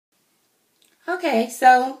Okay,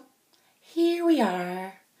 so here we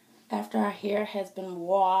are after our hair has been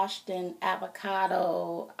washed in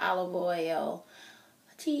avocado, olive oil,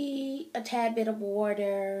 tea, a tad bit of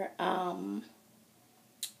water,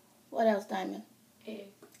 what else, Diamond?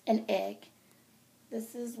 Egg. An egg.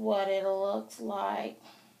 This is what it looks like.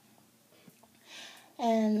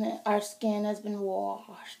 And our skin has been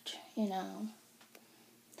washed,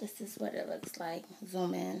 This is what it looks like.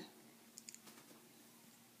 Zoom in.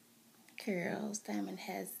 Curls. Diamond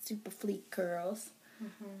has super fleek curls.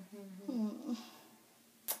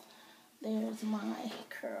 There's my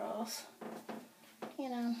curls.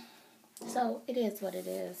 So it is what it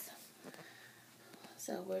is.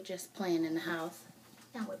 So we're just playing in the house.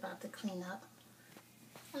 Now we're about to clean up.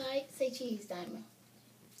 All right, say cheese, Diamond.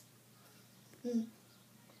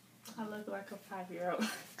 I look like a 5-year-old.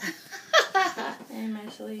 I'm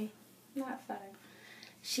actually not 5.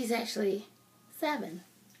 She's actually 7.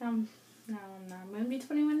 No, I'm not. I'm going to be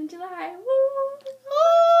 21 in July.